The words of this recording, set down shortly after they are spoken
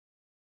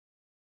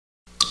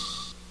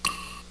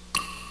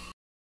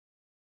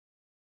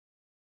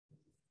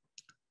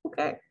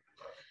Okay.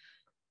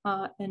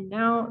 And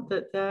now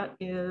that that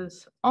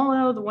is all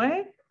out of the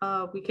way,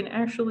 we can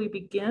actually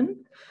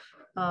begin.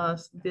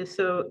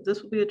 So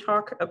this will be a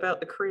talk about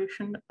the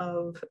creation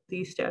of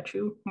the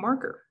statue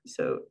marker.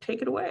 So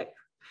take it away.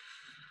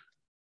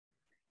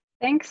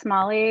 Thanks,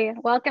 Molly.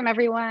 Welcome,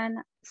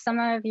 everyone. Some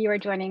of you are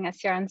joining us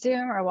here on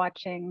Zoom or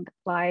watching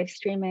live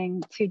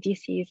streaming to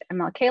DC's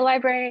MLK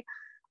Library,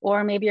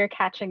 or maybe you're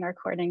catching a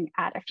recording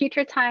at a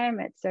future time.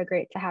 It's so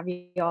great to have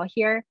you all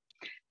here.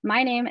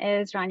 My name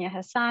is Rania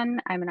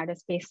Hassan. I'm an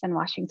artist based in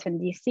Washington,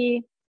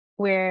 DC.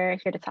 We're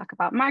here to talk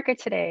about Marker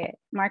today.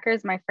 Marker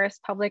is my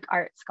first public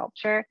art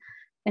sculpture,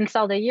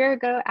 installed a year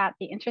ago at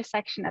the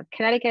intersection of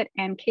Connecticut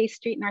and K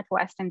Street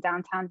Northwest in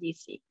downtown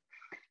DC.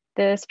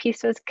 This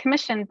piece was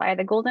commissioned by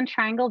the Golden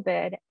Triangle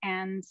Bid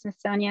and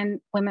Smithsonian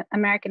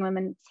American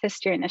Women's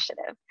History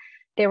Initiative.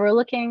 They were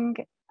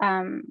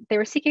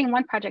seeking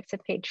one project to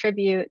pay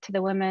tribute to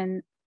the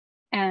women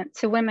and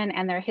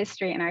their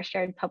history in our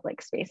shared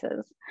public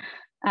spaces.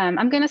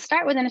 I'm going to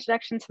start with an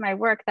introduction to my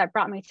work that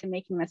brought me to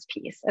making this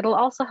piece. It'll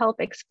also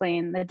help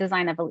explain the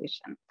design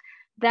evolution.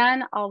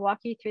 Then I'll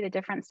walk you through the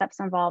different steps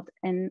involved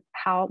in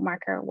how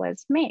Marker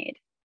was made.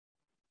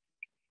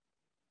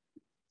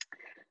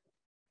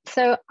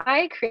 So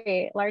I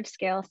create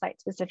large-scale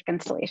site-specific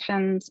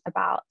installations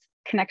about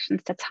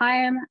connections to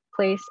time,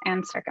 place,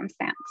 and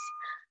circumstance.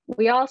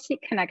 We all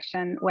seek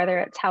connection, whether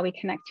it's how we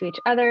connect to each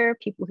other,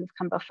 people who've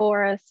come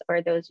before us,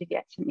 or those we've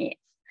yet to meet.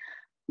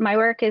 My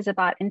work is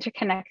about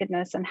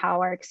interconnectedness and how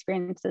our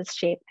experiences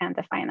shape and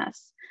define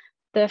us.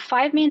 The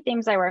 5 main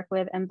themes I work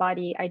with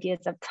embody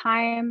ideas of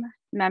time,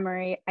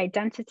 memory,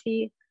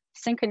 identity,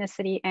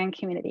 synchronicity, and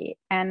community.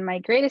 And my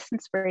greatest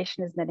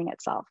inspiration is knitting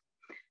itself.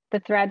 The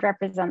thread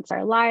represents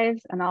our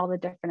lives and all the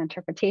different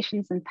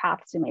interpretations and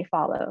paths we may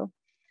follow.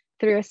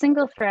 Through a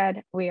single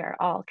thread, we are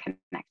all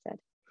connected.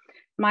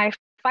 My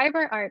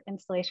fiber art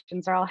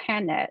installations are all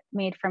hand knit,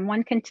 made from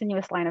one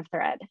continuous line of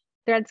thread.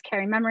 Threads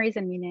carry memories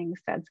and meanings,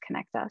 threads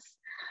connect us.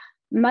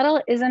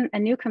 Metal isn't a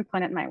new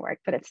component in my work,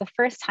 but it's the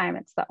first time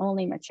it's the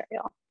only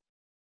material.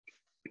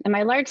 In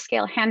my large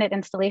scale hand knit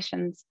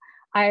installations,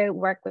 I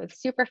work with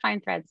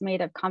superfine threads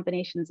made of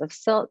combinations of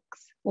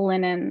silks,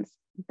 linens,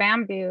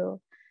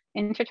 bamboo,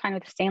 intertwined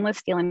with stainless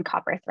steel and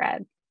copper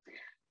thread.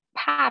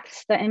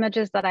 Paths, the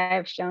images that I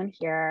have shown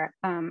here,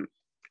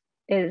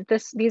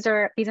 these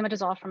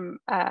images all from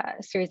a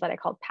series that I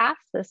called Paths.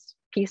 This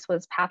piece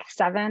was Path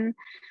 7.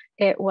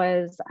 It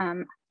was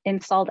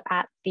installed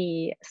at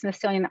the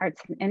Smithsonian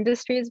Arts and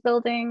Industries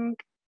building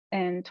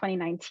in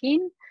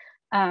 2019.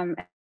 And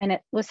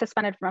it was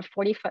suspended from a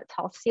 40-foot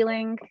tall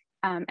ceiling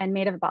and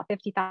made of about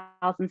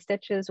 50,000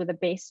 stitches, with a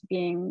base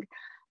being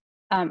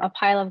a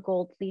pile of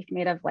gold leaf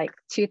made of like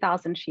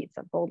 2,000 sheets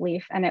of gold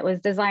leaf. And it was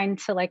designed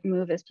to like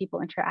move as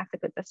people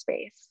interacted with the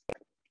space.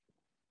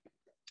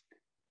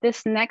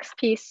 This next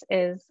piece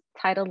is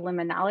titled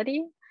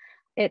Liminality.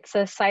 It's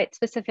a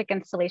site-specific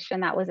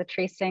installation that was a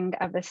tracing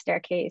of the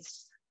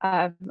staircase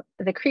of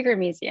the Krieger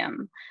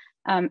Museum.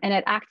 And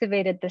it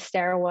activated the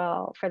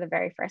stairwell for the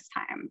very first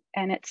time.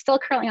 And it's still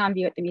currently on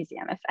view at the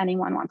museum if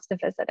anyone wants to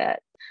visit it.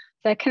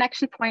 The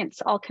connection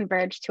points all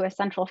converge to a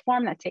central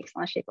form that takes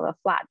on the shape of a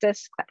flat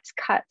disc that's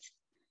cut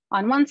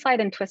on one side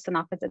and twists in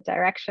opposite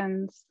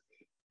directions.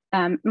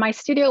 My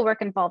studio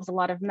work involves a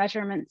lot of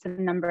measurements and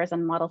numbers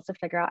and models to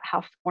figure out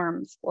how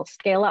forms will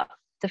scale up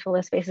to fill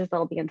the spaces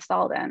they'll be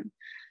installed in.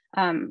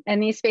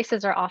 And these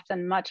spaces are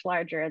often much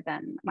larger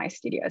than my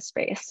studio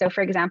space. So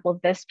for example,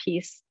 this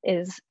piece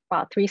is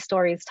about 3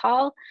 stories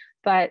tall,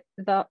 but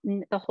the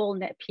whole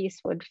knit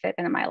piece would fit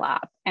into my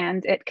lap.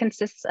 And it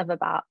consists of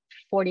about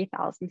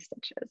 40,000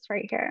 stitches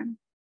right here.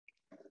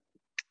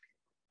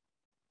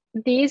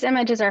 These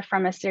images are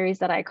from a series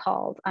that I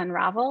called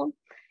Unravel.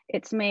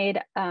 It's made,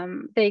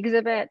 the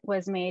exhibit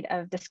was made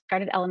of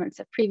discarded elements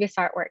of previous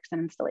artworks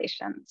and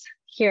installations.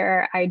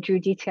 Here, I drew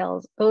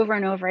details over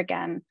and over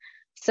again,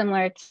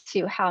 similar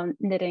to how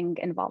knitting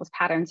involves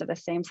patterns of the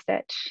same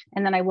stitch.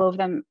 And then I wove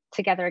them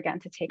together again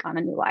to take on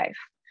a new life.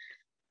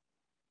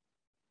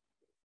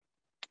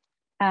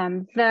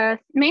 The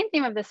main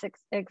theme of this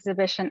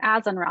exhibition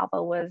as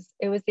Unravel was,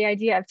 it was the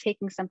idea of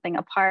taking something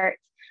apart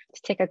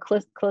to take a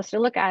closer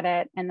look at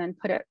it and then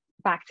put it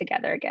back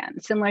together again,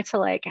 similar to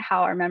like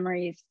how our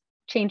memories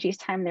change each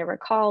time they're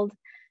recalled.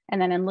 And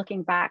then in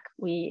looking back,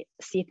 we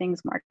see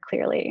things more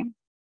clearly.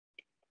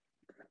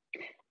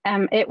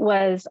 It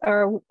was,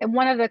 or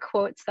one of the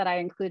quotes that I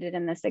included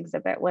in this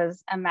exhibit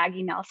was a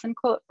Maggie Nelson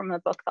quote from the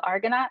book, The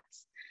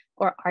Argonauts,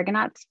 or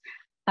Argonauts.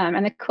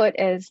 And the quote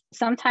is,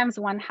 sometimes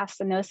one has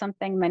to know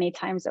something many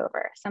times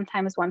over.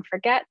 Sometimes one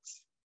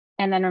forgets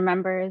and then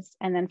remembers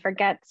and then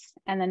forgets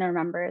and then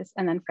remembers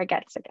and then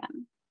forgets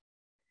again.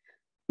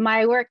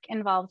 My work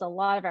involves a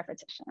lot of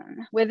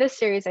repetition. With this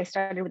series, I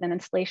started with an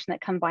installation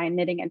that combined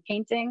knitting and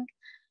painting.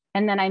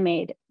 And then I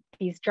made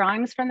these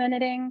drawings from the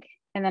knitting,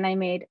 and then I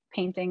made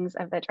paintings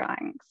of the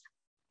drawings.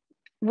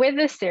 With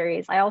this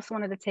series, I also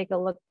wanted to take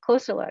a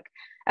closer look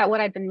at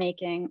what I'd been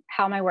making,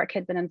 how my work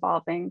had been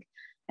evolving,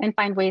 and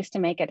find ways to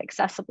make it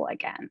accessible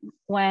again.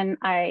 When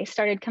I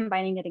started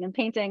combining knitting and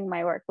painting,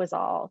 my work was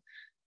all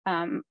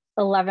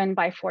 11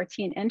 by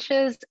 14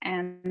 inches,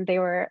 and they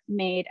were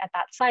made at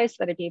that size so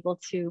that I'd be able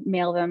to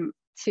mail them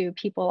to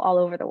people all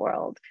over the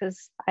world,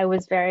 because I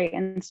was very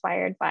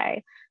inspired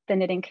by the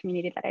knitting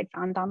community that I'd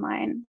found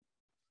online.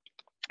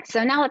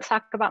 So now let's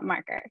talk about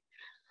marker.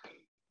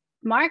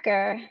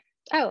 Marker,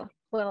 oh,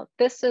 well,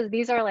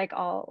 these are like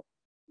all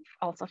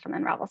also from the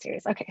Unravel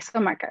series. Okay, so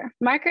marker.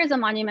 Marker is a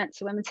monument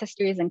to women's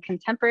histories and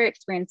contemporary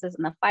experiences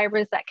and the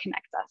fibers that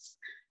connect us,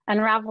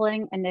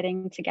 unraveling and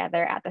knitting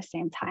together at the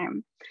same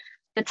time.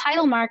 The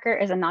title marker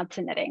is a nod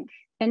to knitting.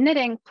 In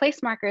knitting,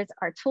 place markers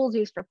are tools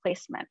used for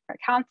placement, for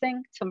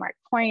counting, to mark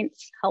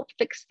points, help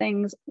fix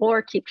things,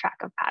 or keep track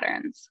of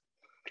patterns.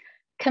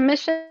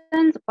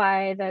 Commissioned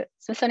by the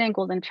Smithsonian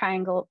Golden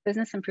Triangle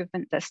Business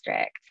Improvement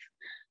District,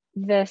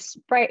 this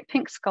bright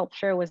pink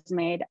sculpture was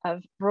made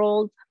of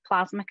rolled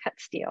plasma cut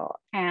steel,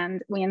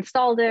 and we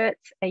installed it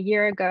a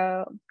year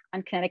ago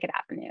on Connecticut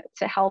Avenue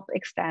to help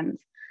extend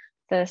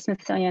the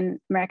Smithsonian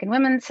American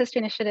Women's History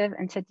Initiative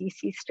into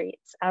DC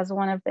streets as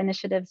one of the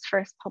initiative's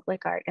first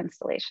public art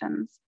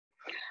installations.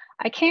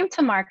 I came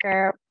to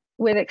Marker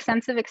with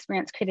extensive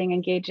experience creating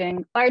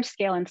engaging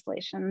large-scale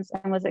installations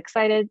and was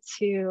excited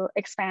to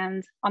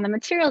expand on the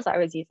materials I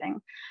was using,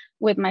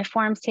 with my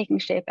forms taking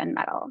shape in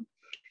metal.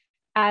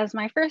 As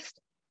my first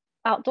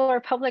outdoor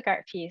public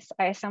art piece,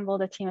 I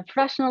assembled a team of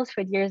professionals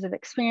who had years of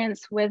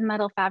experience with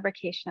metal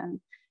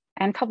fabrication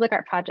and public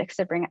art projects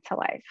to bring it to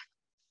life.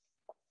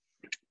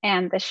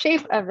 And the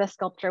shape of the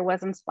sculpture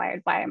was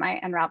inspired by my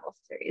Unravel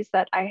series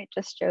that I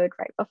just showed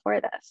right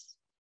before this.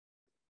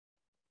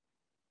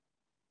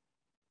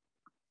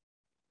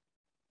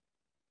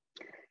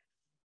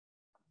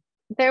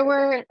 There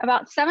were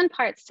about 7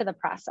 parts to the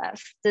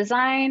process: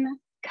 design,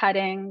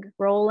 cutting,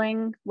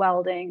 rolling,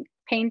 welding,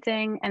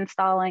 painting,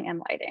 installing,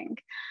 and lighting.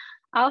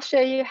 I'll show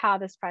you how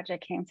this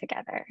project came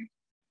together.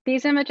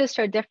 These images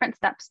show different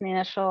steps in the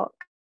initial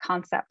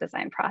concept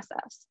design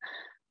process.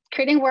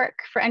 Creating work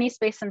for any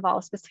space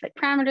involves specific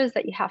parameters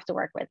that you have to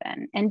work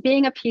within, and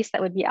being a piece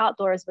that would be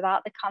outdoors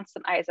without the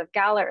constant eyes of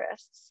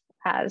gallerists,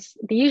 as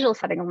the usual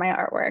setting of my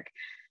artwork,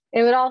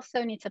 it would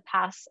also need to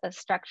pass a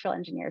structural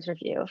engineer's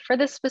review. For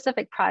this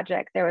specific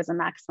project, there was a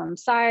maximum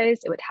size.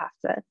 It would have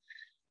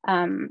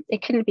to,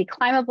 it couldn't be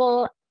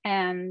climbable,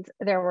 and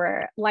there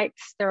were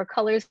lights, there were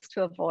colors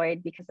to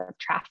avoid because of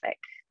traffic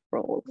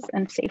rules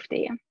and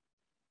safety.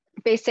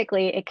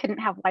 Basically, it couldn't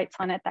have lights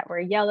on it that were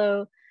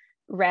yellow,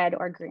 red,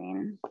 or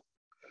green.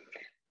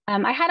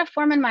 I had a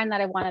form in mind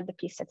that I wanted the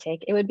piece to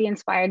take. It would be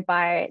inspired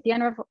by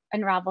the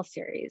Unravel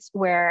series,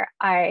 where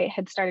I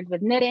had started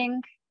with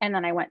knitting, and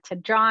then I went to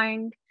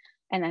drawing,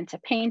 and then to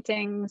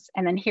paintings,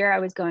 and then here I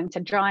was going to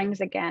drawings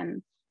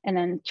again, and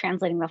then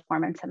translating the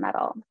form into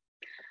metal.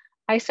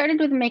 I started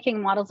with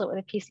making models of what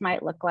a piece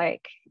might look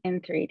like in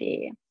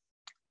 3D.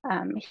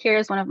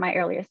 Here's one of my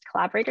earliest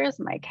collaborators,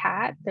 my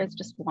cat. There's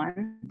just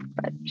one,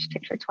 but she's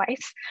pictured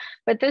twice.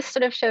 But this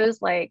sort of shows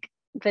like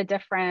the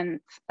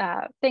different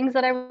things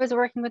that I was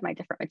working with, my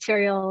different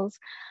materials.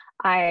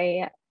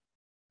 I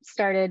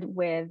started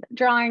with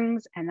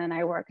drawings, and then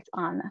I worked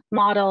on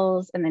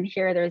models. And then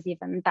here there's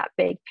even that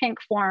big pink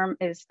form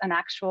is an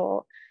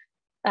actual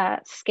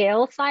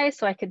scale size,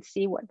 so I could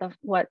see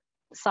what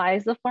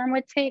size the form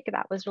would take.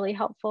 That was really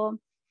helpful.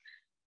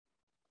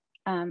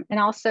 And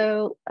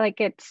also,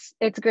 like,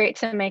 it's great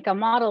to make a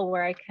model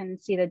where I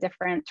can see the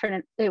different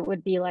it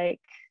would be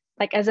like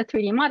as a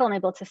 3D model, I'm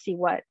able to see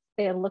what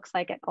it looks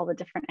like at all the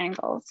different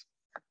angles.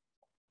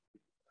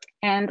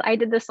 And I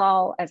did this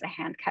all as a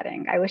hand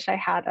cutting. I wish I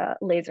had a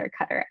laser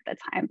cutter at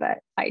the time, but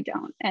I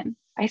don't, and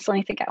I still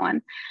need to get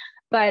one.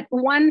 But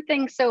one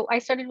thing, so I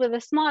started with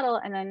this model,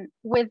 and then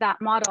with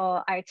that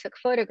model, I took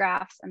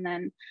photographs and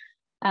then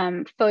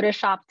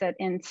photoshopped it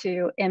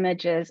into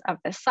images of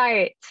the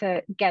site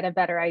to get a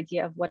better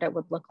idea of what it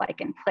would look like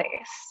in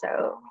place.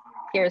 So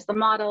here's the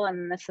model,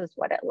 and this is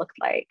what it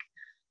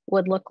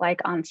would look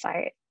like on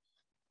site.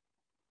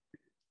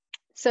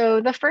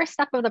 So the first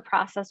step of the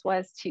process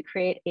was to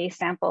create a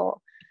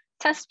sample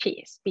test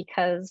piece,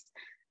 because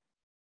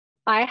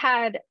I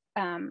had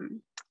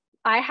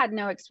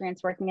no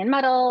experience working in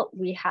metal.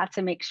 We had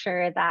to make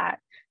sure that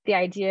the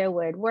idea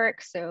would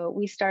work. So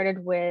we started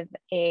with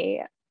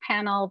a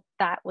panel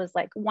that was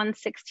like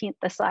 1/16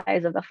 the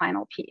size of the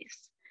final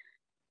piece.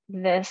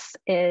 This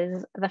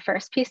is the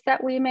first piece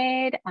that we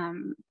made.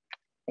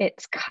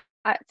 It's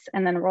cut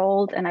and then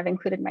rolled, and I've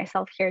included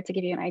myself here to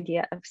give you an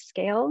idea of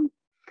scale.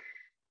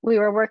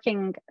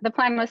 The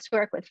plan was to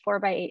work with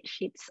 4x8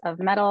 sheets of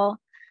metal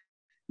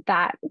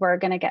that were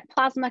going to get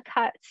plasma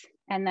cut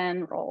and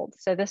then rolled.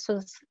 So this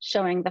was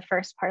showing the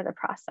first part of the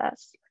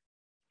process.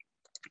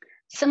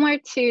 Similar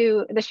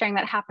to the sharing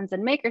that happens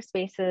in maker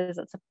spaces,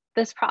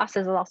 this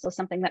process is also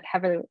something that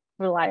heavily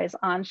relies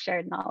on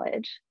shared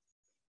knowledge.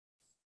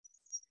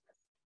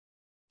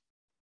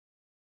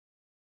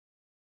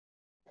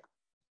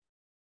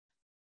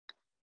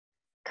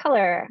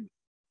 Color.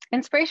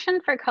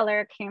 Inspiration for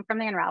color came from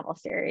the Unravel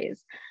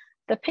series.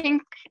 The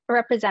pink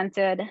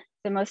represented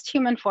the most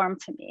human form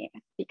to me,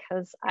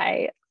 because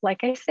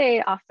like I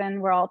say,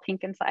 often we're all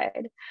pink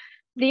inside.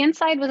 The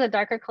inside was a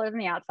darker color than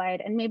the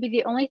outside, and maybe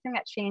the only thing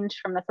that changed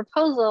from the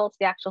proposal to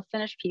the actual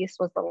finished piece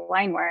was the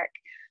line work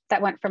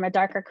that went from a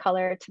darker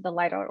color to a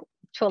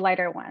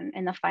lighter one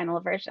in the final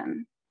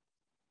version.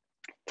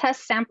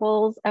 Test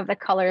samples of the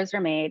colors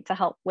were made to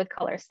help with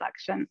color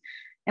selection,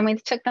 and we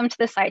took them to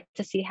the site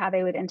to see how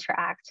they would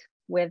interact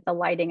with the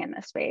lighting in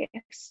the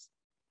space.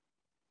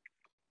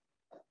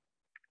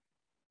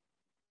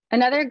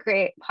 Another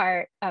great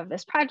part of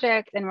this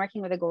project and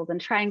working with a Golden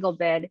Triangle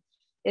bid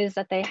is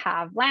that they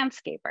have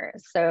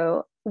landscapers.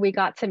 So we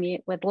got to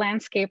meet with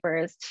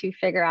landscapers to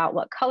figure out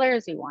what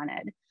colors we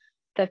wanted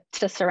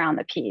to surround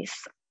the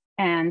piece.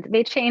 And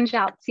they change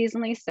out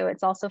seasonally, so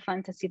it's also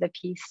fun to see the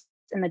piece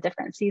in the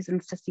different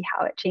seasons to see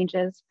how it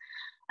changes.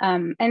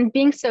 And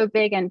being so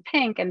big and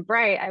pink and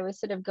bright, I was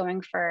sort of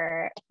going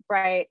for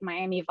bright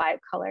Miami vibe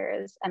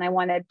colors, and I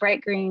wanted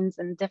bright greens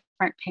and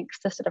different pinks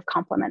to sort of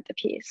complement the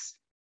piece.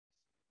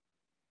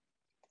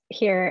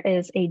 Here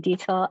is a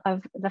detail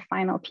of the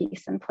final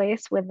piece in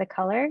place with the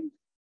color.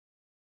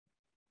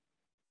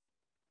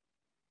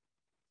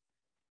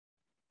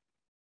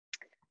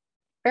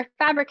 For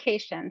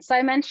fabrication, so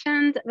I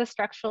mentioned the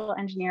structural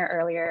engineer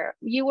earlier.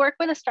 You work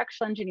with a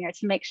structural engineer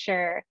to make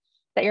sure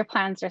that your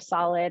plans are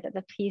solid, that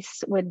the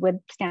piece would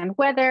withstand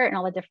weather and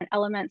all the different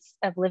elements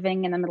of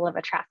living in the middle of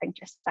a traffic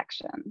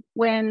intersection.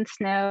 Wind,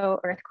 snow,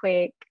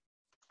 earthquake,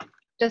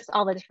 just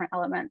all the different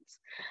elements.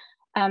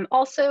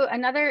 Also,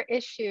 another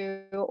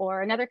issue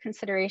or another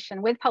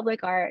consideration with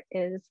public art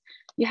is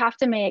you have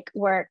to make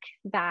work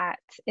that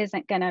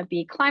isn't going to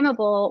be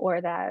climbable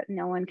or that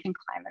no one can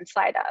climb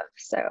inside of.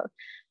 So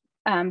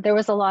there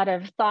was a lot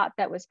of thought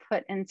that was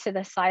put into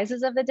the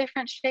sizes of the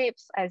different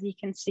shapes. As you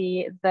can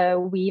see, the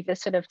weave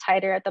is sort of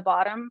tighter at the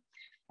bottom,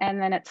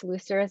 and then it's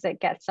looser as it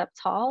gets up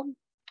tall.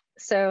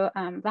 So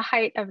the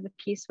height of the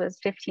piece was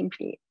 15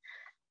 feet.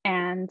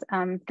 And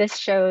this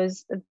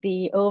shows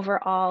the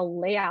overall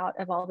layout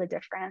of all the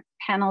different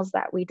panels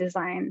that we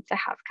designed to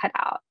have cut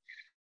out.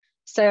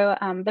 So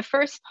the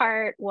first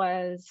part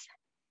was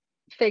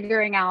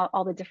figuring out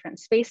all the different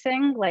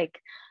spacing. Like,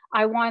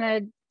 I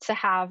wanted to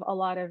have a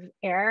lot of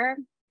air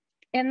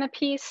in the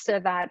piece so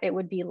that it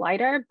would be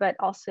lighter, but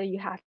also you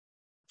have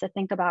to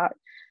think about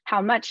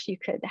how much you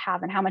could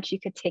have and how much you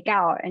could take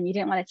out. And you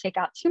didn't want to take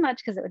out too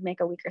much because it would make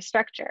a weaker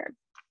structure.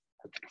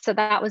 So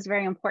that was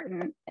very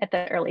important at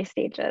the early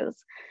stages.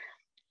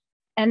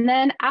 And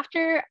then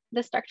after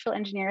the structural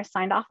engineer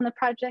signed off on the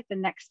project, the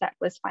next step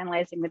was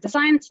finalizing the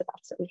design. So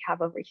that's what we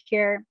have over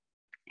here.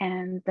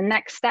 And the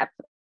next step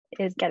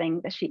is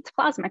getting the sheets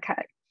plasma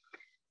cut.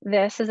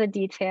 This is a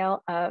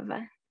detail of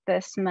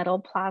this metal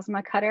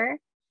plasma cutter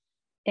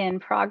in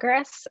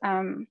progress.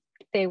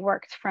 They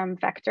worked from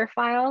vector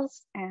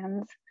files,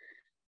 and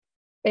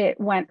it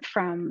went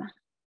from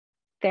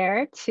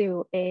there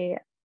to a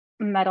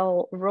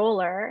metal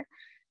roller.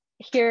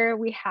 Here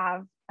we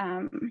have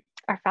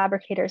our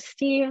fabricator,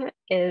 Steve,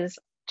 is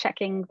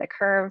checking the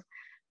curve.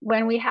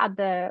 When we had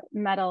the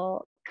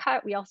metal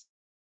cut, we also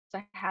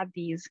had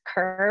these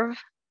curve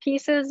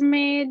pieces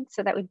made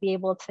so that we'd be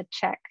able to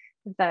check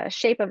the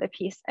shape of the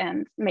piece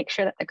and make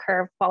sure that the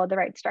curve followed the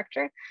right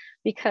structure,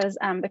 because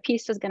the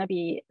piece was going to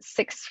be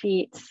 6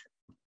 feet,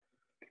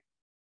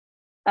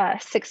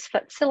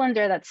 6-foot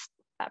cylinder that's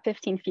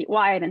 15 feet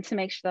wide, and to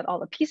make sure that all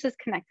the pieces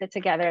connected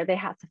together, they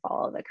had to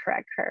follow the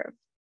correct curve.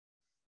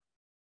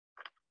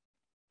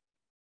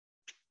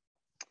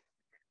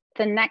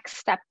 The next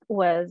step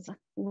was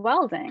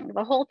welding.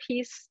 The whole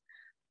piece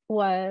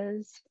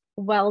was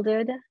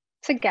welded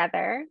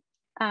together.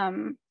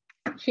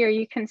 Here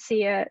you can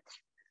see it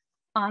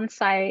on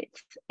site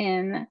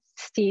in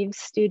Steve's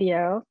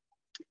studio.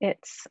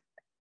 It's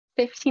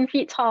 15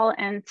 feet tall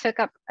and took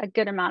up a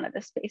good amount of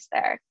the space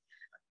there.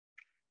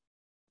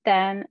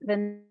 Then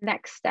the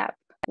next step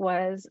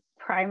was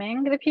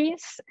priming the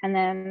piece and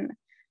then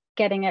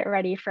getting it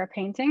ready for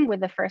painting with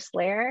the first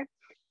layer.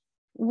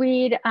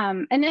 We'd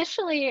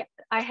initially,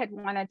 I had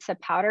wanted to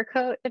powder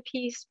coat the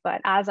piece,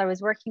 but as I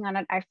was working on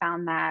it, I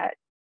found that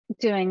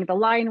doing the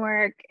line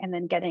work and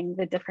then getting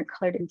the different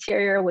colored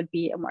interior would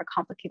be a more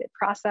complicated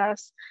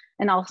process.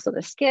 And also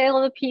the scale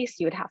of the piece,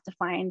 you would have to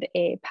find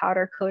a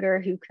powder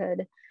coater who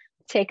could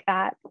take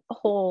that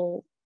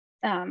whole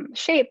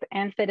shape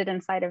and fit it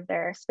inside of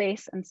their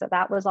space. And so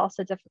that was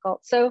also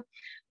difficult. So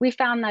we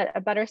found that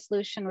a better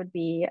solution would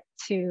be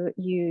to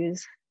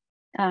use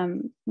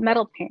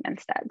metal paint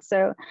instead.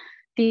 So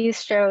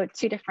these show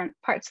two different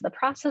parts of the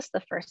process.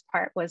 The first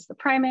part was the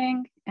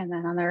priming, and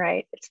then on the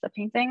right, it's the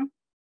painting.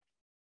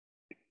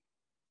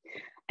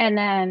 And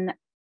then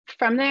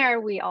from there,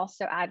 we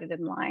also added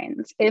in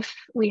lines. If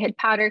we had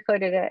powder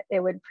coated it, it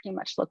would pretty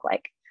much look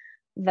like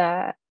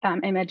the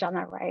image on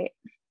the right.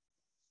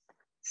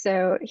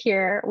 So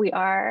here we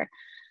are.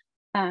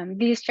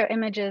 These show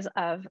images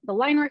of the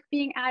line work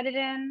being added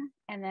in.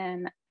 And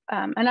then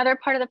another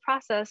part of the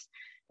process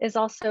is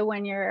also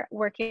when you're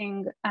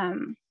working,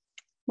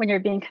 when you're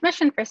being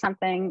commissioned for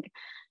something,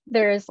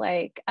 There's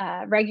like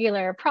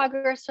regular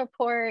progress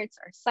reports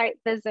or site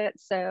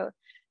visits. So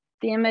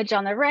the image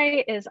on the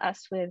right is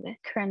us with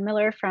Corinne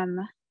Miller from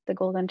the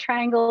Golden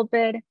Triangle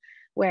bid,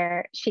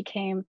 where she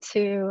came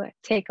to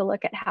take a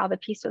look at how the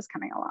piece was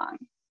coming along.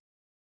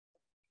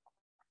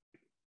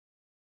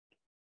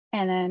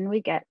 And then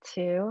we get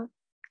to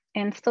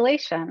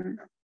installation.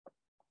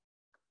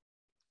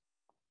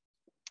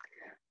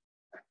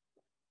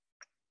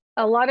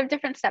 A lot of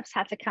different steps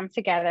had to come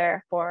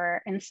together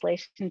for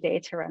installation day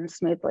to run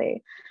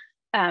smoothly.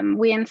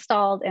 We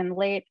installed in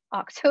late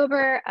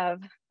October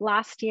of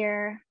last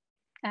year.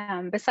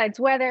 Besides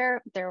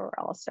weather, there were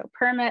also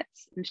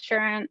permits,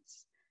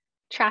 insurance,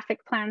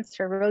 traffic plans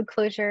for road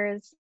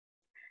closures,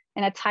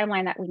 and a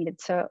timeline that we needed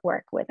to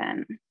work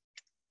within.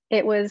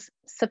 It was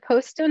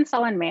supposed to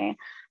install in May,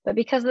 but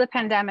because of the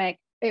pandemic,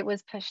 it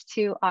was pushed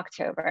to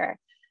October.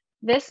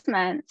 This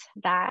meant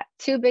that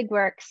two big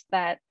works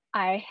that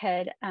I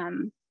had,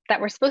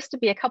 that were supposed to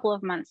be a couple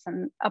of months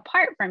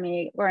apart from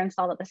me were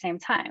installed at the same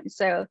time.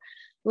 So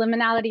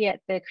Liminality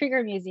at the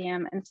Krieger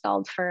Museum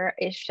installed for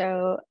a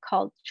show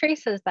called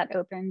Traces that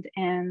opened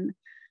in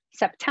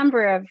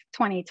September of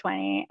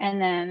 2020.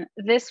 And then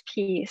this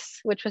piece,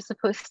 which was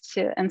supposed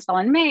to install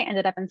in May,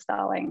 ended up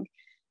installing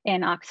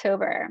in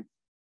October.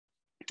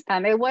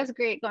 It was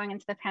great going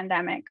into the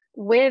pandemic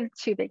with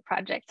two big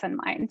projects in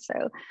mind.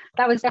 So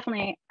that was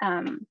definitely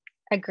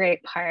a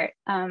great part.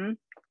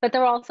 But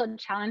there were also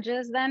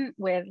challenges then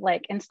with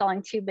like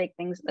installing two big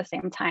things at the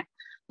same time.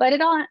 But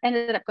it all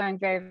ended up going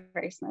very,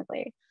 very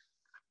smoothly.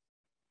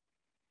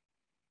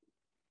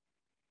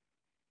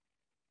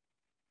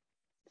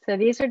 So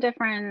these are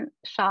different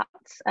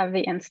shots of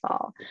the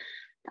install.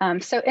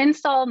 So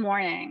install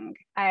morning,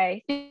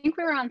 I think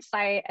we were on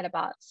site at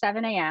about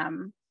 7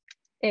 a.m.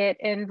 It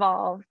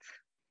involved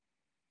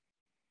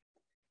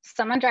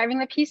someone driving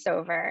the piece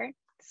over.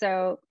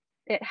 So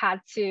it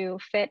had to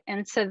fit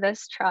into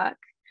this truck.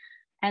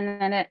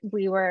 And then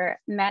we were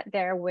met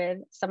there with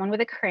someone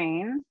with a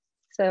crane.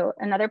 So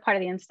another part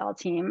of the install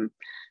team.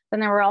 Then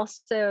there were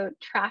also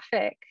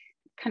traffic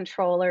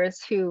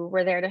controllers who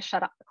were there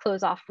to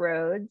close off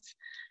roads.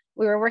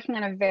 We were working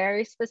on a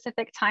very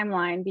specific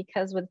timeline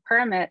because with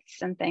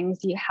permits and things,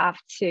 you have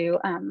to,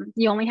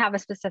 you only have a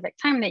specific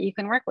time that you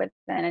can work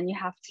within, and you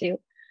have to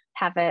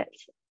have it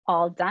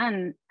all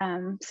done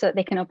so that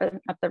they can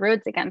open up the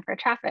roads again for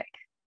traffic.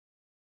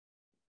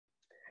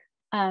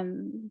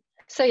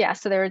 So yeah,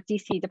 so there was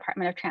DC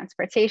Department of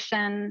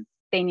Transportation.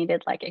 They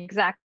needed like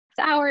exact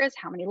hours,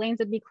 how many lanes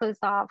would be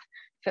closed off,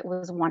 if it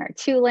was 1 or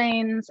 2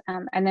 lanes.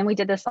 And then we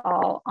did this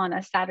all on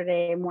a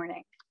Saturday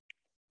morning,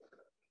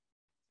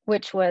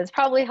 which was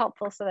probably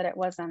helpful so that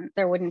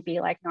there wouldn't be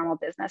like normal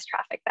business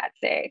traffic that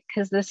day.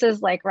 Cause this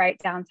is like right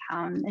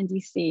downtown in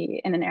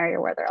DC in an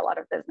area where there are a lot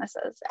of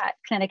businesses at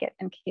Connecticut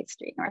and Kate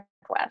Street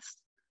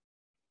Northwest.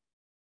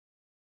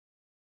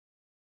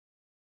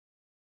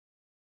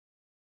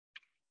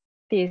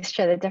 These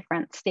show the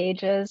different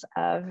stages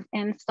of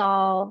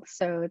install.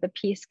 So the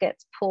piece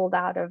gets pulled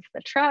out of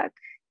the truck.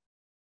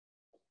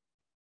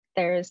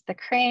 There's the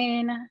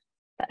crane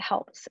that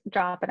helps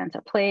drop it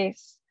into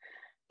place.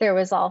 There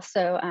was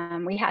also,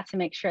 we had to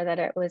make sure that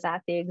it was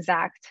at the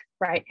exact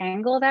right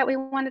angle that we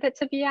wanted it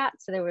to be at.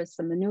 So there was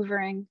some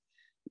maneuvering,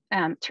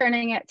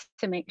 turning it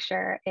to make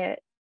sure it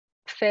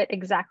fit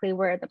exactly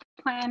where the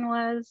plan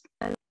was.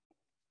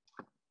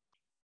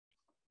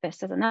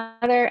 This is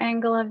another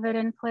angle of it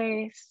in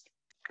place.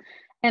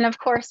 And of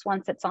course,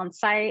 once it's on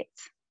site,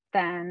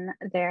 then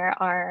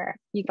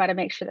you've got to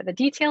make sure that the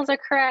details are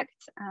correct.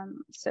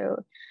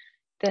 So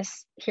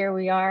here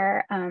we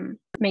are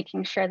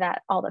making sure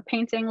that all the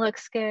painting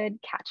looks good,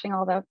 catching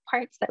all the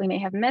parts that we may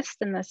have missed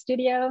in the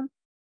studio.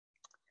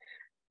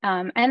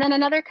 And then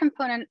another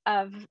component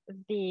of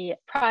the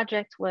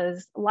project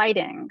was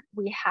lighting.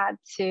 We had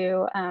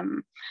to,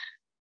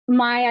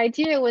 my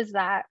idea was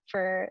that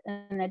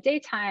in the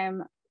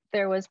daytime,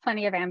 there was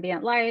plenty of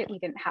ambient light.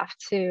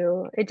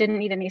 It didn't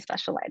need any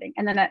special lighting.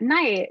 And then at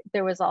night,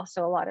 there was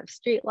also a lot of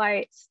street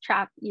lights,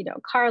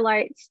 car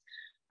lights.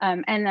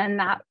 And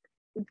then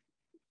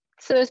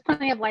so there's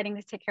plenty of lighting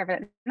to take care of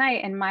it at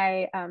night. And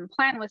my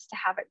plan was to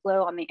have it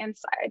glow on the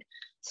inside.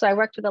 So I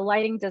worked with a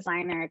lighting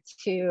designer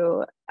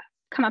to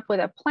come up with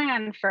a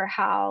plan for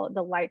how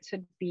the lights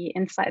would be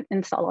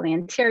installed on the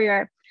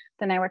interior.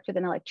 Then I worked with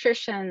an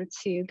electrician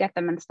to get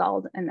them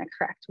installed in the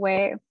correct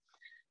way.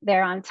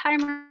 They're on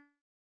timers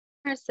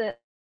that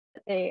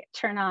they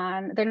turn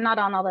on. They're not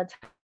on all the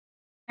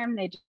time.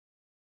 They just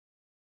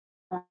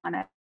on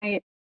at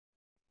night.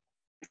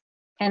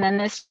 And then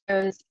this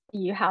shows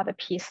you how the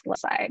piece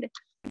looks inside.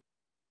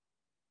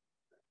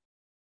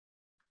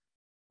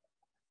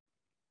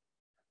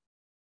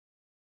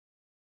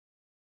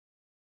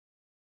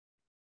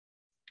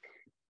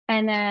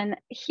 And then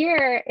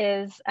here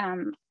is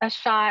a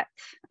shot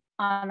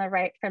on the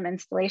right from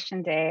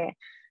installation day.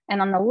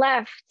 And on the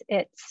left,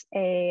 it's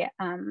a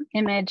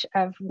image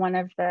of one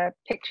of the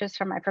pictures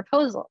from my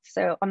proposal.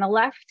 So on the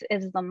left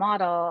is the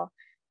model,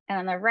 and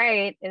on the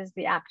right is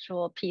the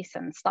actual piece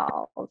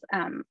installed.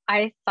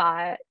 I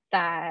thought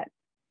that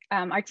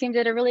our team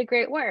did a really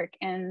great work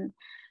in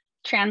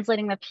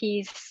translating the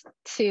piece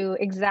to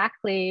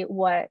exactly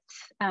what,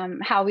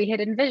 how we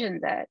had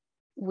envisioned it.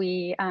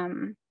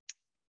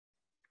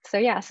 So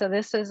yeah, so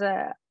this is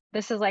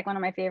like one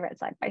of my favorite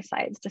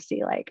side-by-sides to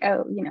see like,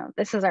 oh, you know,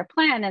 this is our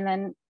plan. And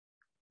then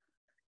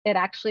it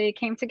actually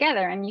came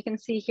together. And you can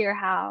see here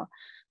how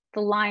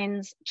the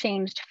lines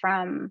changed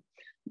from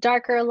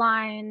darker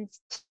lines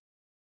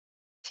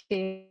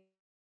to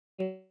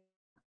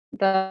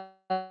the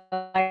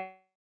light,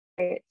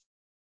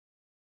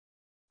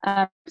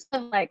 sort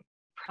of like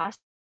process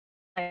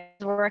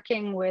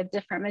working with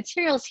different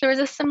materials. There was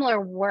a similar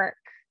work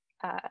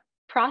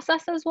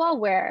process as well,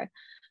 where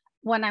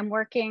when I'm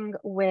working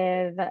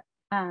with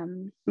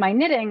my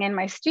knitting in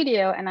my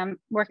studio and I'm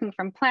working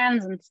from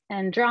plans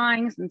and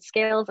drawings and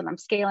scales and I'm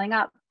scaling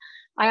up,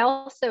 I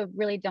also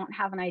really don't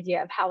have an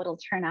idea of how it'll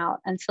turn out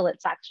until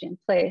it's actually in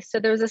place. So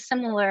there was a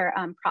similar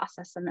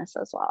process in this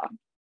as well.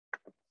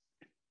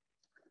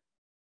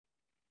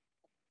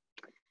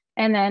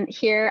 And then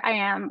here I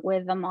am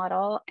with the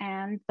model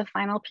and the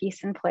final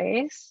piece in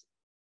place.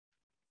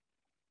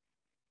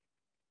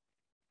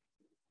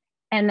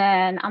 And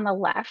then on the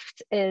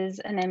left is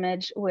an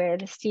image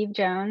with Steve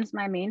Jones,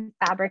 my main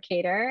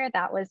fabricator,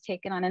 that was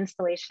taken on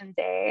installation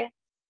day.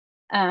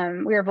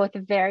 We were both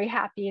very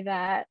happy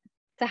to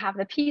have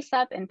the piece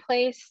up in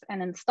place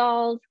and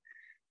installed.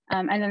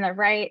 And then the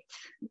right,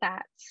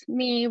 that's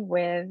me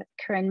with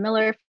Corinne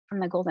Miller from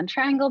the Golden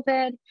Triangle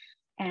bid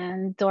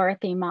and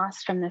Dorothy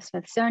Moss from the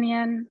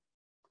Smithsonian.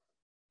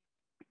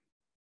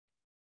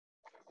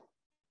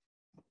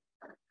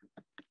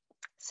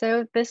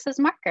 So this is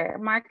Marker.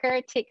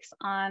 Marker takes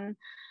on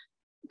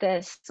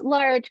this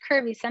large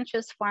curvy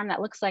centrist form that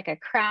looks like a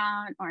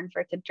crown or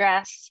inverted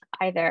dress,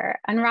 either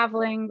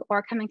unraveling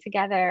or coming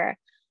together,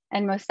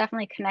 and most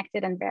definitely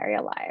connected and very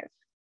alive.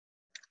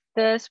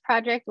 This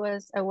project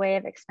was a way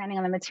of expanding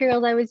on the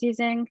materials I was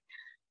using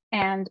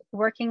and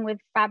working with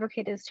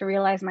fabricators to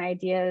realize my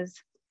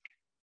ideas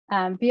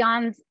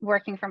beyond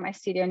working from my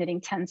studio knitting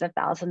tens of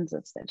thousands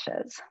of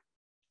stitches.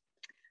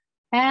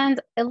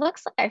 And it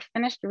looks like I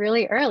finished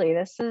really early.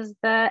 This is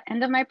the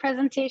end of my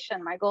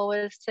presentation. My goal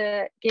was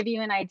to give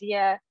you an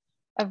idea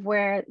of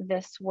where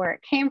this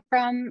work came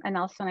from and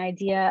also an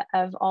idea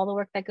of all the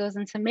work that goes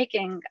into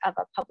making of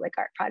a public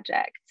art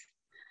project.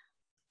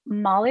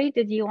 Molly,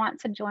 did you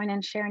want to join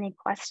and share any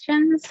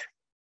questions?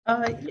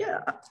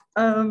 Yeah,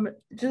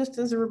 just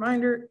as a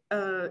reminder,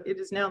 it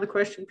is now the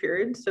question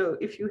period. So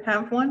if you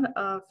have one,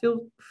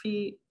 feel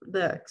free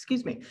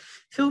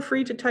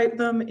to type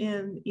them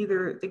in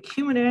either the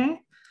Q&A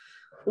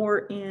or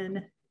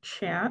in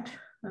chat.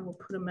 I will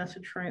put a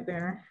message right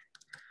there.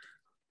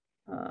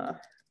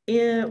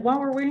 And while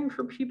we're waiting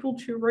for people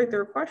to write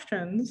their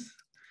questions,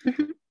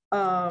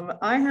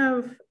 I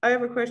have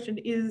a question.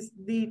 Is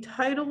the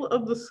title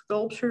of the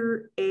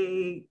sculpture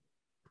a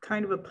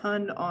kind of a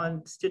pun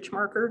on stitch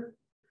marker?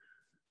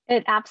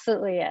 It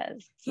absolutely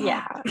is.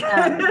 Yeah.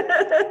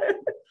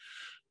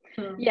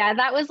 Yeah,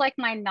 that was like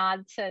my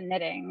nod to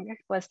knitting,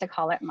 was to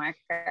call it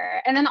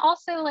Marker. And then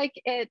also like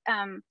it,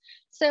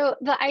 so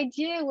the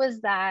idea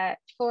was that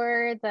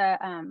for the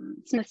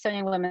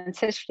Smithsonian Women's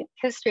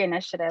History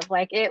Initiative,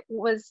 like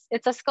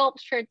it's a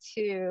sculpture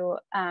to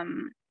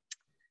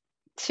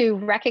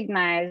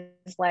recognize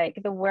like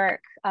the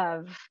work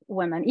of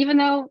women, even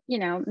though, you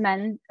know,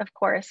 men, of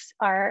course,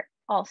 are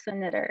also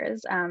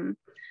knitters.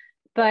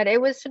 But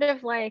it was sort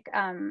of like,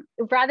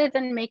 rather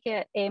than make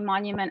it a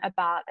monument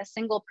about a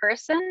single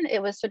person, it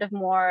was sort of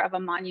more of a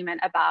monument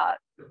about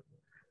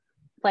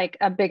like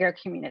a bigger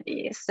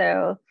community.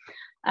 So,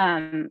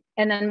 and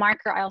then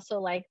marker, I also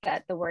like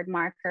that the word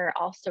marker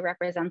also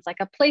represents like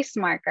a place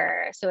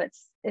marker. So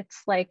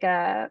it's like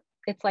a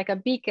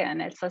beacon,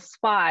 it's a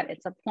spot,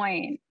 it's a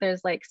point.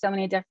 There's like so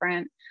many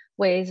different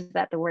ways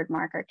that the word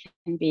marker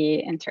can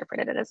be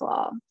interpreted as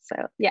well.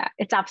 So yeah,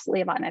 it's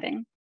absolutely about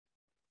knitting.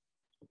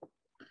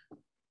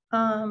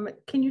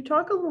 Can you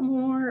talk a little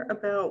more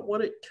about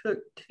what it took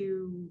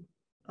to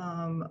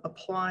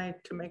apply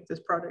to make this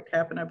project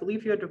happen? I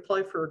believe you had to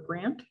apply for a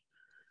grant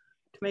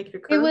to make it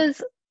occur.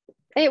 So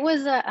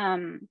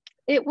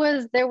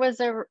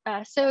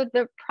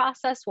the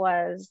process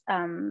was,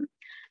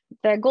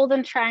 the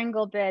Golden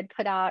Triangle bid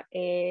put out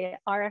a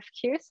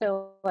RFQ,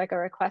 so like a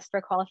request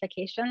for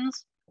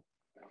qualifications,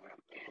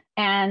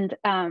 and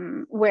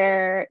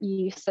where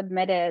you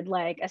submitted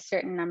like a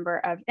certain number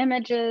of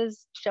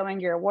images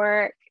showing your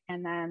work,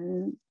 and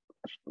then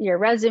your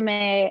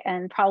resume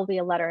and probably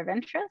a letter of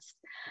interest.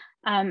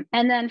 And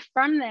then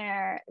from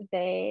there,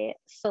 I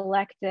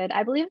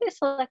believe they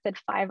selected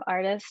 5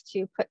 artists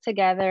to put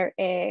together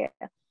a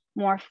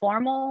more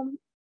formal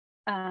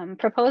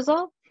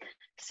proposal.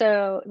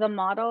 So the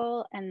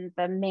model and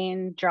the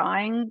main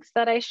drawings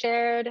that I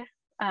shared,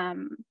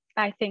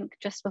 I think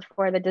just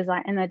before the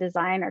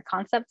design or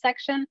concept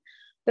section,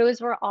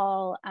 those were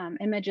all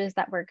images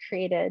that were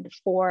created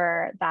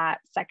for that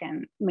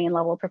second main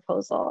level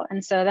proposal.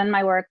 And so then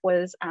my work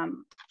was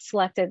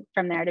selected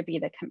from there to be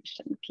the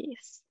commissioned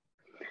piece.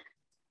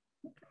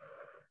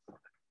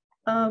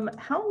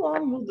 How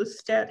long will the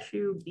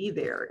statue be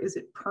there? Is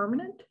it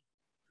permanent?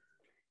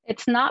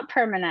 It's not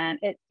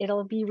permanent.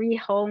 It'll be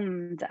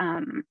rehomed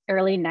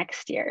early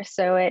next year.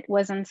 So it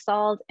was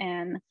installed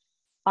in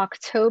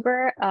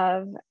October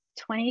of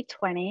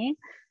 2020,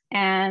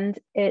 and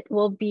it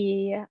will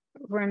be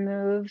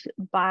removed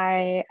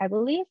by, I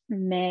believe,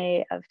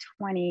 May of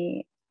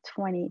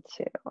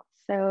 2022.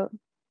 So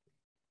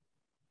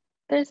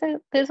there's a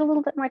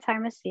little bit more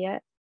time to see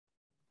it.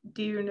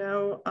 Do you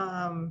know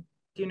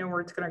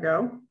where it's gonna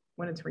go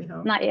when it's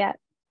rehomed? Not yet.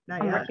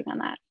 Not I'm yet. working on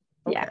that.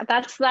 Okay. Yeah,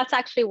 that's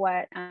actually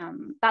what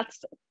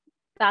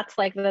that's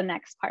like the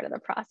next part of the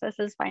process,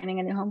 is finding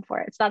a new home for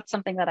it. So that's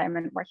something that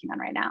I'm working on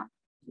right now.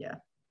 Yeah.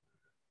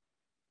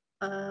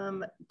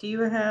 Do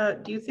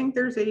you think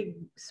there's a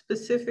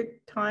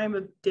specific time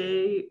of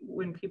day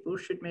when people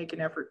should make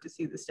an effort to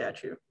see the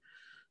statue?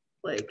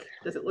 Like,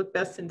 does it look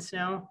best in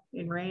snow,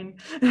 in rain?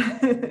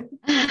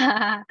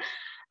 I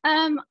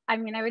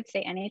mean, I would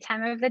say any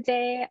time of the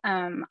day.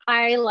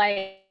 I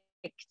like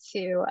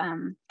to,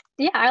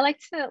 yeah, I like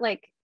to,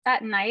 like,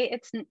 at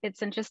night.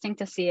 It's interesting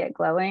to see it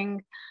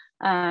glowing.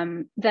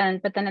 But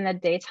then in the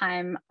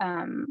daytime,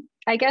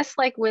 I guess,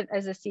 like, with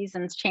as the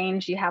seasons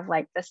change, you have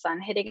like the sun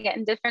hitting it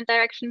in different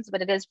directions.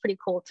 But it is pretty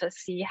cool to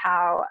see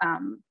how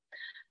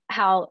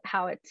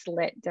it's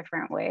lit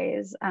different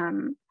ways.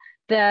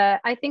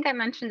 I think I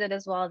mentioned it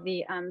as well.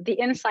 The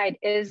inside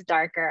is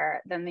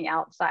darker than the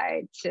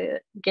outside to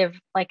give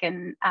like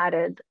an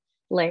added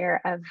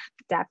layer of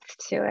depth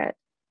to it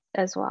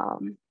as well.